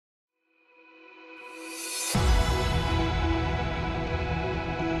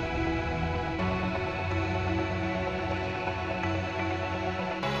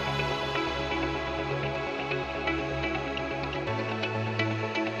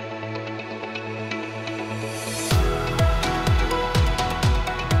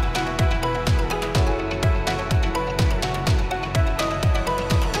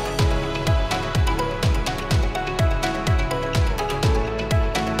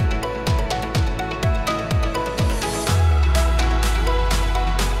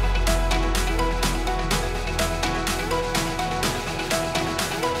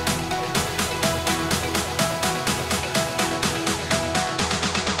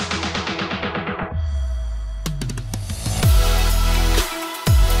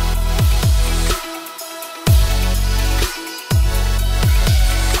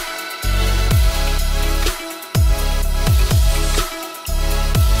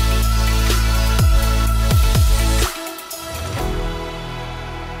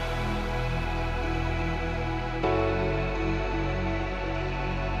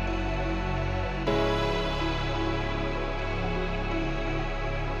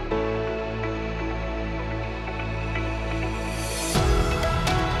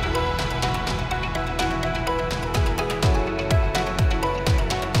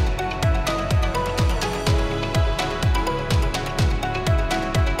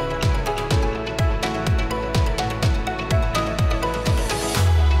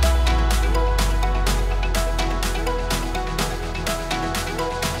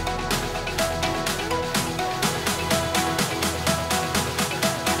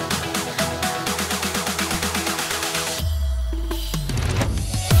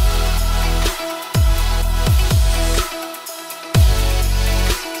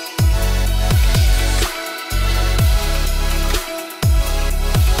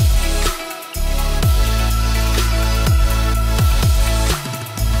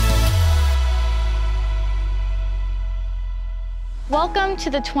Welcome to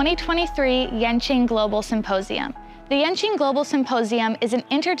the 2023 Yenching Global Symposium. The Yenching Global Symposium is an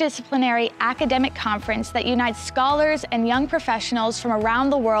interdisciplinary academic conference that unites scholars and young professionals from around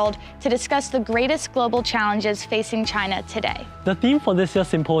the world to discuss the greatest global challenges facing China today. The theme for this year's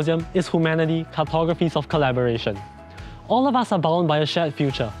symposium is Humanity, Cartographies of Collaboration. All of us are bound by a shared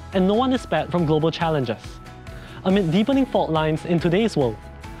future, and no one is spared from global challenges. Amid deepening fault lines in today's world,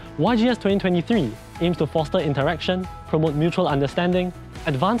 YGS 2023 aims to foster interaction, promote mutual understanding,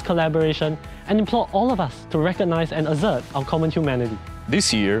 advance collaboration, and implore all of us to recognize and assert our common humanity.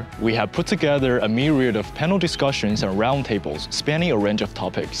 This year, we have put together a myriad of panel discussions and roundtables spanning a range of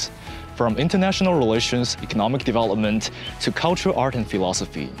topics, from international relations, economic development, to culture, art, and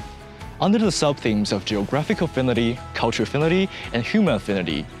philosophy. Under the sub-themes of geographic affinity, cultural affinity, and human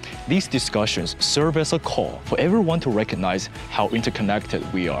affinity, these discussions serve as a call for everyone to recognize how interconnected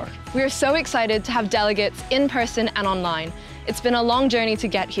we are. We are so excited to have delegates in person and online. It's been a long journey to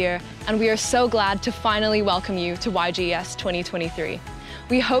get here, and we are so glad to finally welcome you to YGS 2023.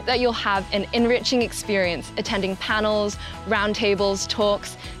 We hope that you'll have an enriching experience attending panels, roundtables,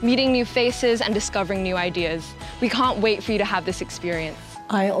 talks, meeting new faces, and discovering new ideas. We can't wait for you to have this experience.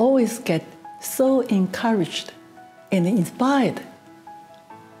 I always get so encouraged and inspired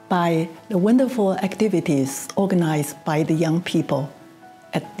by the wonderful activities organized by the young people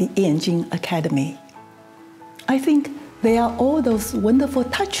at the Yenching Academy. I think they are all those wonderful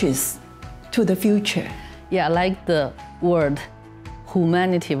touches to the future. Yeah, I like the word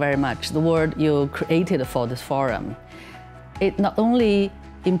humanity very much, the word you created for this forum. It not only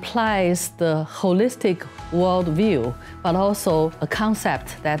implies the holistic worldview, but also a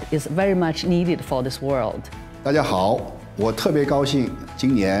concept that is very much needed for this world. 大家好，我特别高兴，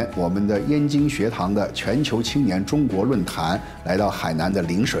今年我们的燕京学堂的全球青年中国论坛来到海南的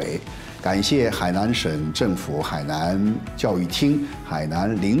陵水，感谢海南省政府、海南教育厅、海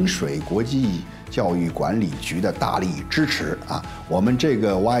南陵水国际教育管理局的大力支持啊！我们这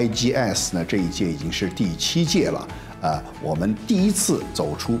个 YGS 呢，这一届已经是第7届了。我们第一次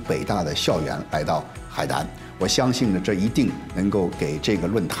走出北大的校园来到海南，我相信呢，这一定能够给这个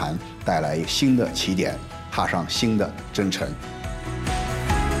论坛带来新的起点，踏上新的征程。